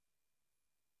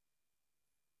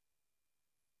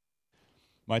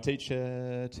My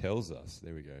teacher tells us,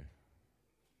 there we go.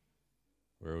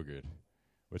 We're all good.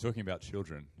 We're talking about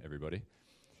children, everybody.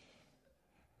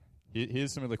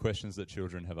 Here's some of the questions that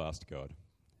children have asked God.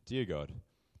 Dear God,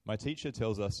 my teacher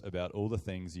tells us about all the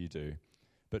things you do,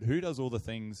 but who does all the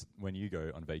things when you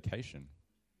go on vacation?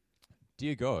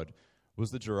 Dear God,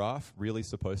 was the giraffe really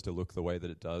supposed to look the way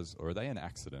that it does, or are they an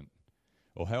accident?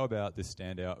 Or how about this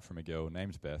standout from a girl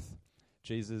named Beth?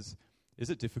 Jesus, is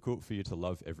it difficult for you to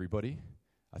love everybody?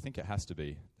 I think it has to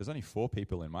be. There's only 4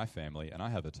 people in my family, and I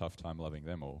have a tough time loving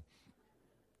them all.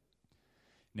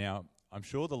 Now, I'm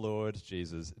sure the Lord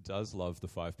Jesus does love the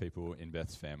 5 people in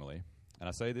Beth's family, and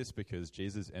I say this because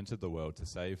Jesus entered the world to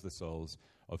save the souls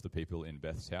of the people in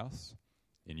Beth's house,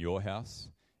 in your house,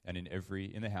 and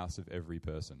in the house of every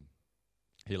person.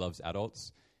 He loves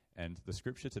adults, and the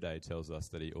scripture today tells us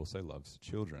that he also loves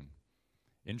children.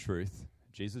 In truth,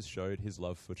 Jesus showed his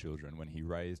love for children when he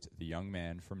raised the young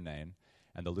man from Nain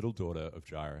and the little daughter of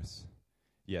Jairus.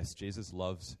 Yes, Jesus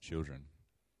loves children.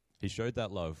 He showed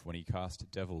that love when he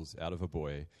cast devils out of a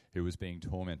boy who was being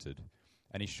tormented,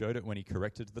 and he showed it when he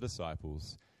corrected the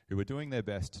disciples who were doing their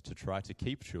best to try to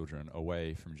keep children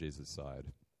away from Jesus' side.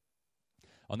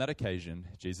 On that occasion,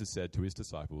 Jesus said to his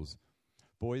disciples,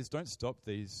 "Boys, don't stop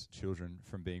these children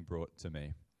from being brought to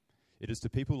me. It is to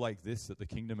people like this that the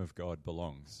kingdom of God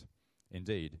belongs.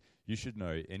 Indeed, you should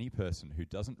know any person who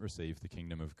doesn't receive the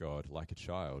kingdom of God like a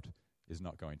child is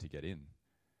not going to get in."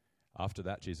 After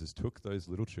that, Jesus took those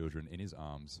little children in his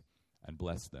arms and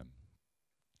blessed them.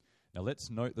 Now let's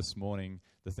note this morning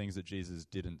the things that Jesus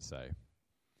didn't say.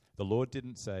 The Lord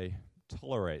didn't say,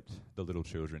 "Tolerate the little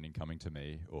children in coming to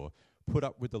me," or "Put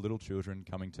up with the little children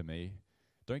coming to me.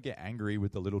 Don't get angry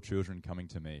with the little children coming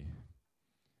to me."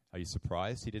 Are you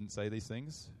surprised he didn't say these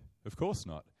things? Of course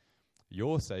not.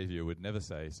 Your Savior would never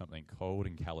say something cold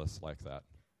and callous like that.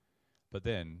 But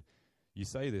then, you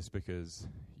say this because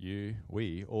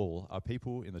we all are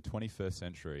people in the 21st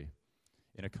century,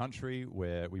 in a country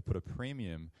where we put a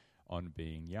premium on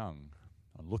being young,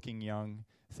 on looking young,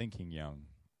 thinking young.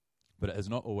 But it has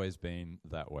not always been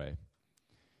that way.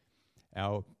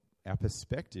 Our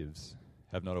perspectives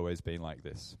have not always been like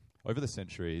this. Over the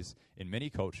centuries, in many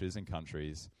cultures and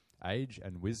countries, age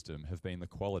and wisdom have been the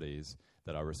qualities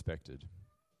that are respected.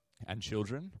 And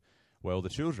children? Well, the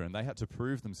children, they had to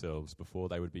prove themselves before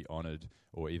they would be honoured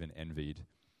or even envied.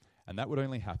 And that would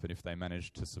only happen if they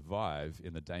managed to survive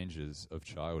in the dangers of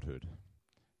childhood.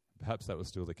 Perhaps that was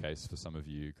still the case for some of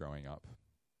you growing up.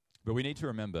 But we need to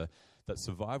remember that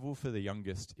survival for the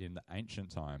youngest in the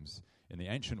ancient times, in the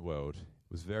ancient world,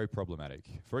 was very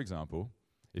problematic. For example,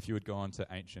 if you had gone to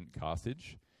ancient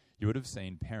Carthage, you would have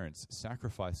seen parents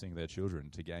sacrificing their children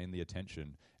to gain the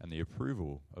attention and the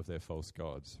approval of their false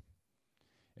gods.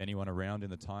 Anyone around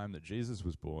in the time that Jesus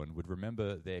was born would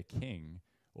remember their king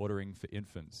ordering for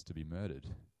infants to be murdered.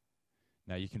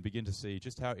 Now you can begin to see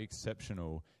just how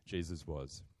exceptional Jesus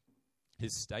was.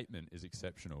 His statement is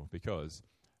exceptional because,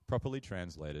 properly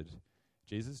translated,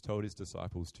 Jesus told his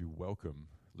disciples to welcome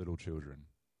little children.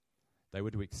 They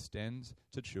were to extend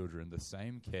to children the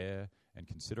same care and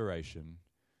consideration,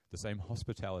 the same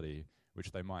hospitality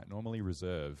which they might normally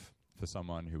reserve for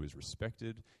someone who is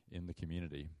respected in the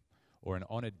community or an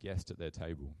honoured guest at their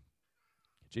table.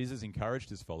 Jesus encouraged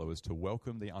his followers to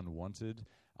welcome the unwanted,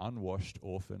 unwashed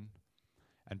orphan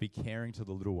and be caring to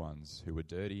the little ones who were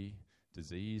dirty,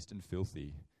 diseased and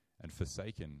filthy and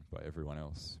forsaken by everyone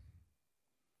else.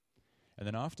 And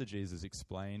then after Jesus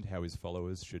explained how his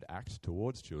followers should act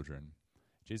towards children,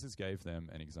 Jesus gave them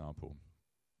an example.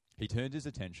 He turned his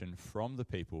attention from the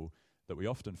people that we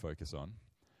often focus on,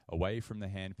 away from the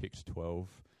hand-picked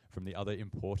 12, from the other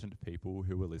important people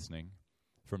who were listening,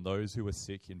 from those who were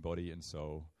sick in body and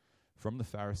soul, from the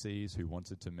Pharisees who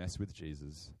wanted to mess with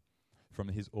Jesus, from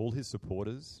all his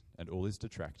supporters and all his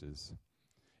detractors.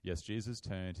 Yes, Jesus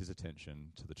turned his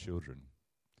attention to the children.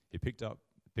 He picked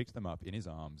them up in his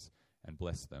arms and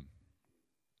blessed them.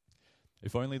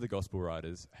 If only the gospel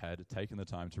writers had taken the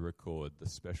time to record the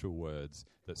special words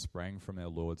that sprang from our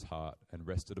Lord's heart and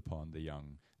rested upon the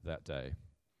young that day.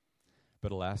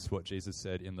 But alas, what Jesus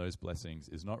said in those blessings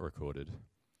is not recorded.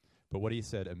 But what he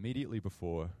said immediately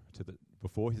before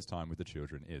his time with the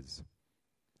children is.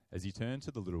 As he turned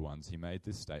to the little ones, he made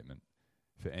this statement.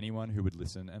 For anyone who would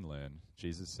listen and learn,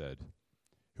 Jesus said,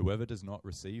 "Whoever does not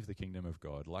receive the kingdom of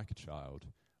God like a child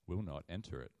will not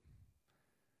enter it."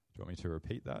 Do you want me to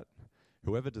repeat that?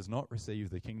 Whoever does not receive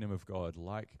the kingdom of God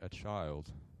like a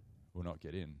child will not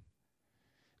get in.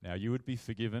 Now, you would be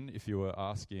forgiven if you were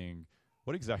asking,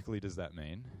 what exactly does that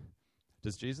mean?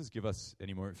 Does Jesus give us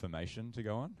any more information to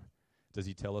go on? Does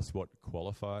he tell us what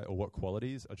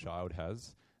qualities a child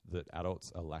has that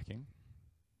adults are lacking?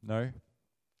 No,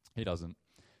 he doesn't.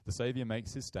 The Saviour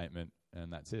makes his statement,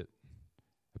 and that's it.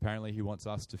 Apparently, he wants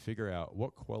us to figure out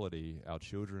what quality our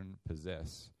children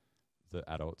possess that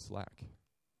adults lack.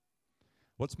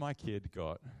 What's my kid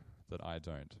got that I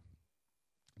don't?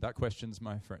 That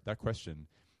question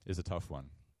is a tough one.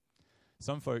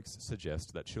 Some folks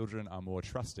suggest that children are more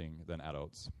trusting than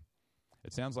adults.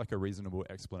 It sounds like a reasonable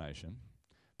explanation.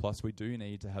 Plus, we do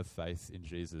need to have faith in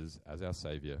Jesus as our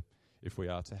Saviour if we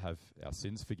are to have our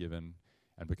sins forgiven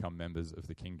and become members of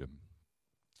the kingdom.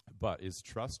 But is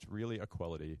trust really a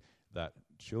quality that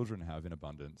children have in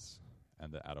abundance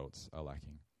and that adults are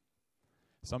lacking?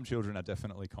 Some children are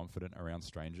definitely confident around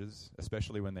strangers,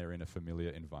 especially when they're in a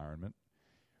familiar environment.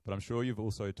 But I'm sure you've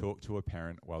also talked to a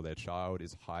parent while their child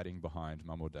is hiding behind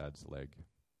mum or dad's leg.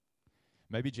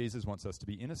 Maybe Jesus wants us to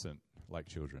be innocent like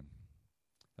children.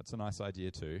 That's a nice idea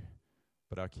too.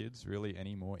 But are kids really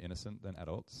any more innocent than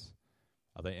adults?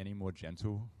 Are they any more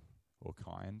gentle or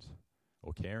kind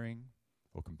or caring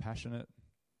or compassionate?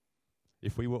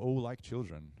 If we were all like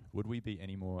children, would we be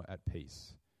any more at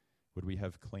peace? Would we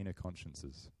have cleaner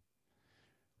consciences?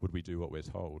 Would we do what we're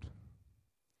told?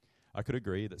 I could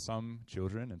agree that some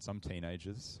children and some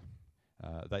teenagers,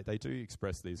 they do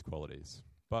express these qualities,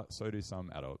 but so do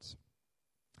some adults.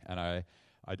 And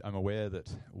I'm aware that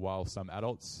while some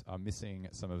adults are missing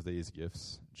some of these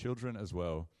gifts, children as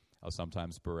well are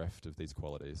sometimes bereft of these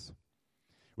qualities.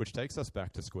 Which takes us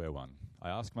back to square one. I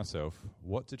ask myself,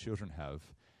 what do children have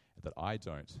that I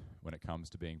don't when it comes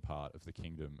to being part of the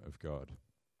kingdom of God?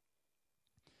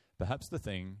 Perhaps the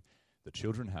thing that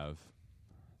children have,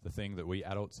 the thing that we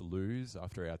adults lose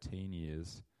after our teen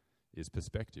years, is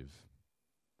perspective.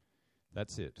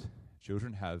 That's it.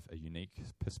 Children have a unique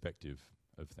perspective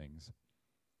of things.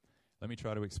 Let me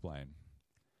try to explain.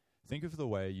 Think of the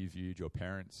way you viewed your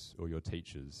parents or your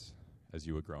teachers as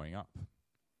you were growing up.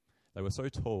 They were so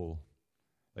tall,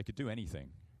 they could do anything.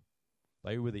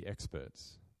 They were the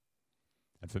experts.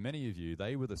 And for many of you,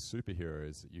 they were the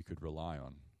superheroes that you could rely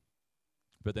on.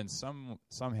 But then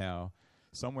somehow,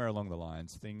 somewhere along the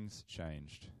lines, things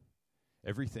changed.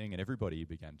 Everything and everybody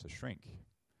began to shrink.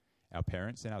 Our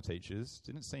parents and our teachers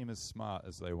didn't seem as smart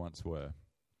as they once were.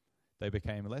 They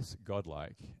became less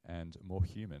godlike and more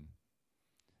human.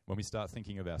 When we start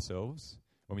thinking of ourselves,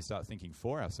 when we start thinking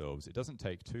for ourselves, it doesn't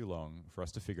take too long for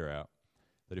us to figure out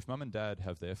that if mum and dad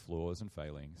have their flaws and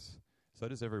failings, so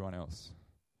does everyone else.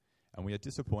 And we are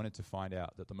disappointed to find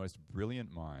out that the most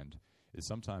brilliant mind is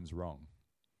sometimes wrong.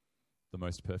 The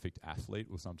most perfect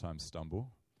athlete will sometimes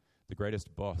stumble. The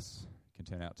greatest boss can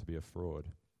turn out to be a fraud.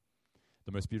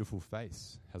 The most beautiful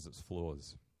face has its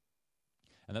flaws.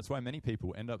 And that's why many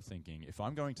people end up thinking, if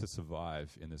I'm going to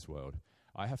survive in this world,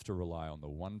 I have to rely on the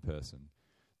one person,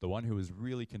 the one who is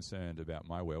really concerned about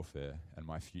my welfare and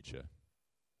my future,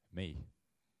 me.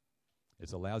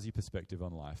 It's a lousy perspective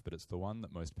on life, but it's the one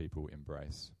that most people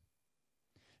embrace.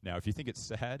 Now, if you think it's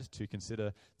sad to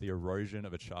consider the erosion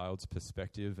of a child's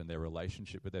perspective and their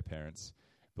relationship with their parents,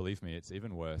 believe me, it's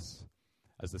even worse,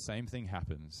 as the same thing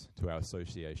happens to our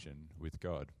association with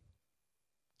God.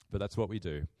 But that's what we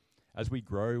do. As we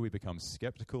grow, we become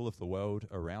skeptical of the world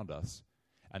around us,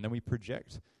 and then we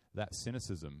project that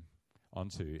cynicism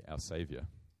onto our Saviour.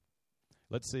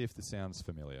 Let's see if this sounds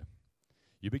familiar.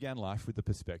 You began life with the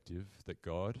perspective that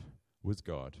God was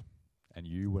God, and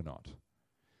you were not.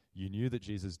 You knew that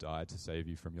Jesus died to save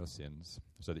you from your sins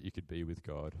so that you could be with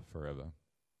God forever.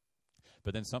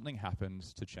 But then something happened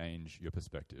to change your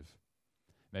perspective.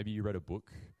 Maybe you read a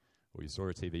book, or you saw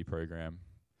a TV program,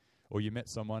 or you met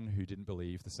someone who didn't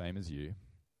believe the same as you.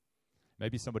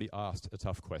 Maybe somebody asked a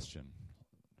tough question,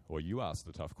 or you asked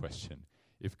a tough question.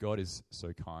 If God is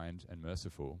so kind and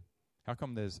merciful, how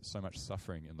come there's so much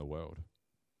suffering in the world?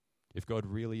 If God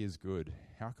really is good,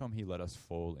 how come he let us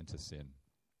fall into sin?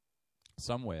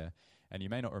 Somewhere, and you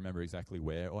may not remember exactly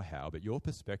where or how, but your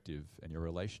perspective and your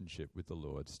relationship with the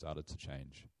Lord started to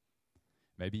change.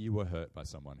 Maybe you were hurt by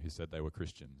someone who said they were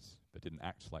Christians, but didn't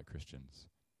act like Christians.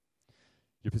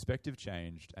 Your perspective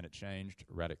changed, and it changed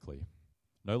radically.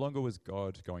 No longer was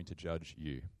God going to judge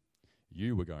you.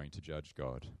 You were going to judge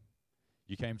God.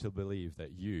 You came to believe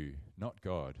that you, not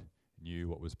God, knew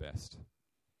what was best.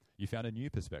 You found a new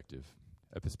perspective,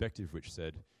 a perspective which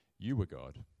said you were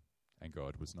God, and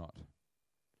God was not.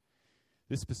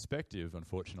 This perspective,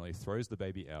 unfortunately, throws the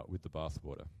baby out with the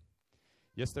bathwater.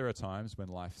 Yes, there are times when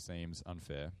life seems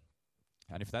unfair,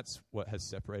 and if that's what has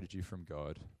separated you from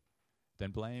God,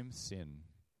 then blame sin,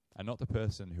 and not the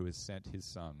person who has sent his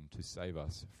Son to save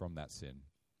us from that sin.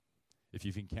 If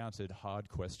you've encountered hard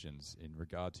questions in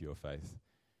regard to your faith,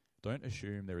 don't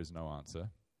assume there is no answer.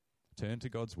 Turn to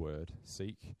God's word,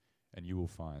 seek, and you will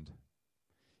find.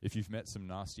 If you've met some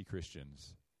nasty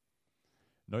Christians,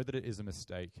 know that it is a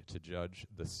mistake to judge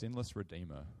the sinless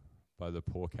Redeemer by the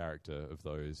poor character of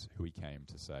those who he came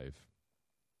to save.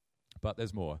 But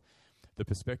there's more. The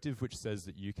perspective which says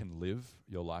that you can live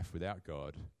your life without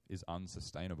God is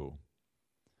unsustainable.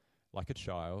 Like a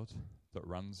child that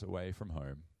runs away from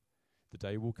home, the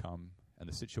day will come and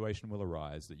the situation will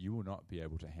arise that you will not be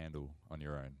able to handle on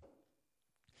your own.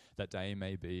 That day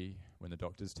may be when the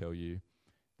doctors tell you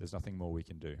there's nothing more we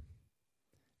can do.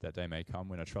 That day may come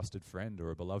when a trusted friend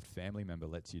or a beloved family member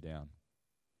lets you down.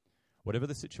 Whatever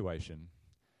the situation,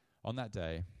 on that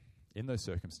day, in those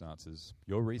circumstances,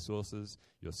 your resources,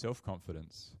 your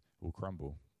self-confidence will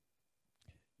crumble.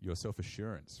 Your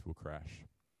self-assurance will crash.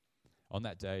 On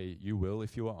that day, you will,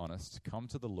 if you are honest, come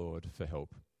to the Lord for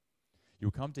help. You'll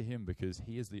come to him because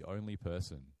he is the only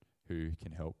person who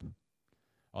can help.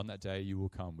 On that day, you will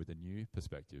come with a new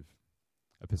perspective,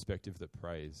 a perspective that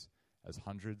prays, as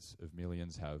hundreds of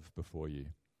millions have before you,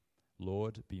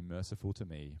 Lord, be merciful to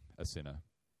me, a sinner.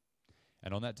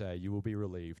 And on that day, you will be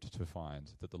relieved to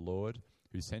find that the Lord,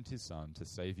 who sent his Son to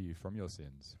save you from your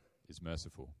sins, is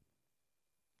merciful.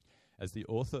 As the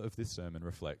author of this sermon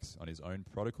reflects on his own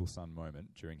prodigal son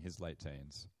moment during his late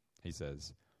teens, he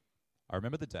says, I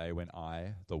remember the day when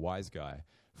I, the wise guy,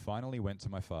 finally went to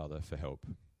my father for help.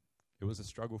 It was a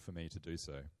struggle for me to do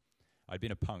so. I'd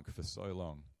been a punk for so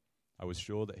long. I was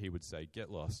sure that he would say, get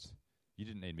lost. You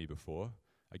didn't need me before.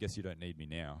 I guess you don't need me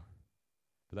now.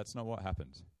 But that's not what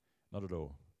happened. Not at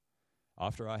all.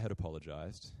 After I had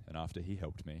apologized and after he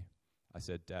helped me, I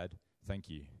said, Dad, thank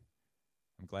you.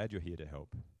 I'm glad you're here to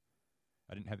help.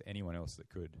 I didn't have anyone else that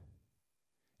could.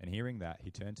 And hearing that,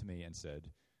 he turned to me and said,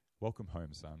 welcome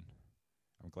home, son.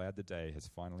 I'm glad the day has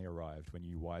finally arrived when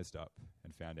you wised up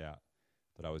and found out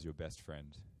that I was your best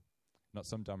friend, not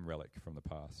some dumb relic from the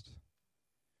past.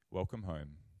 Welcome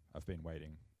home. I've been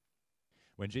waiting.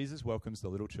 When Jesus welcomes the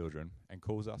little children and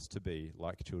calls us to be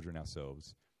like children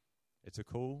ourselves, it's a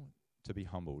call to be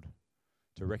humbled,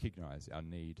 to recognize our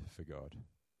need for God.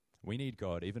 We need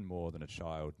God even more than a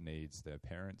child needs their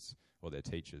parents or their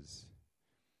teachers.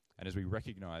 And as we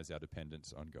recognize our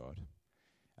dependence on God,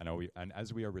 and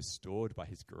as we are restored by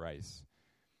his grace,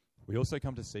 we also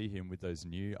come to see him with those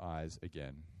new eyes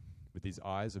again, with these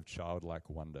eyes of childlike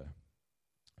wonder.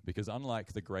 Because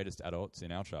unlike the greatest adults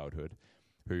in our childhood,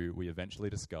 who we eventually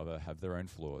discover have their own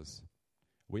flaws,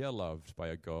 we are loved by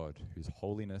a God whose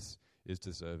holiness is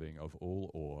deserving of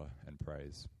all awe and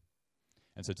praise.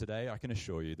 And so today I can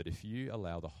assure you that if you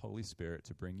allow the Holy Spirit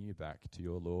to bring you back to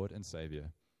your Lord and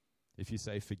Savior, if you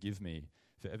say, forgive me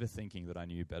for ever thinking that I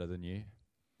knew better than you,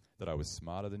 that I was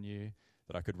smarter than you,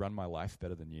 that I could run my life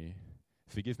better than you,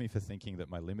 forgive me for thinking that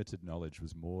my limited knowledge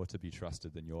was more to be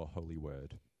trusted than your holy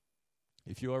word.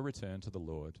 If you are returned to the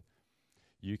Lord,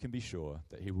 you can be sure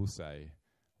that he will say,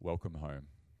 welcome home.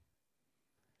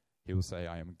 He will say,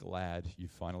 I am glad you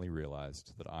finally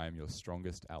realized that I am your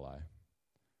strongest ally.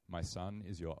 My son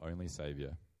is your only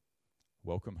savior.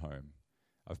 Welcome home.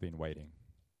 I've been waiting.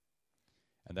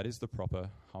 And that is the proper,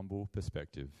 humble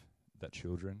perspective that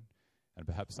children, and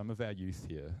perhaps some of our youth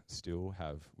here, still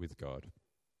have with God.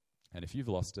 And if you've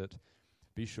lost it,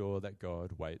 be sure that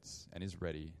God waits and is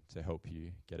ready to help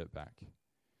you get it back.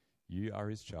 You are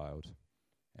his child,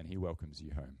 and he welcomes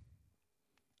you home.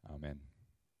 Amen.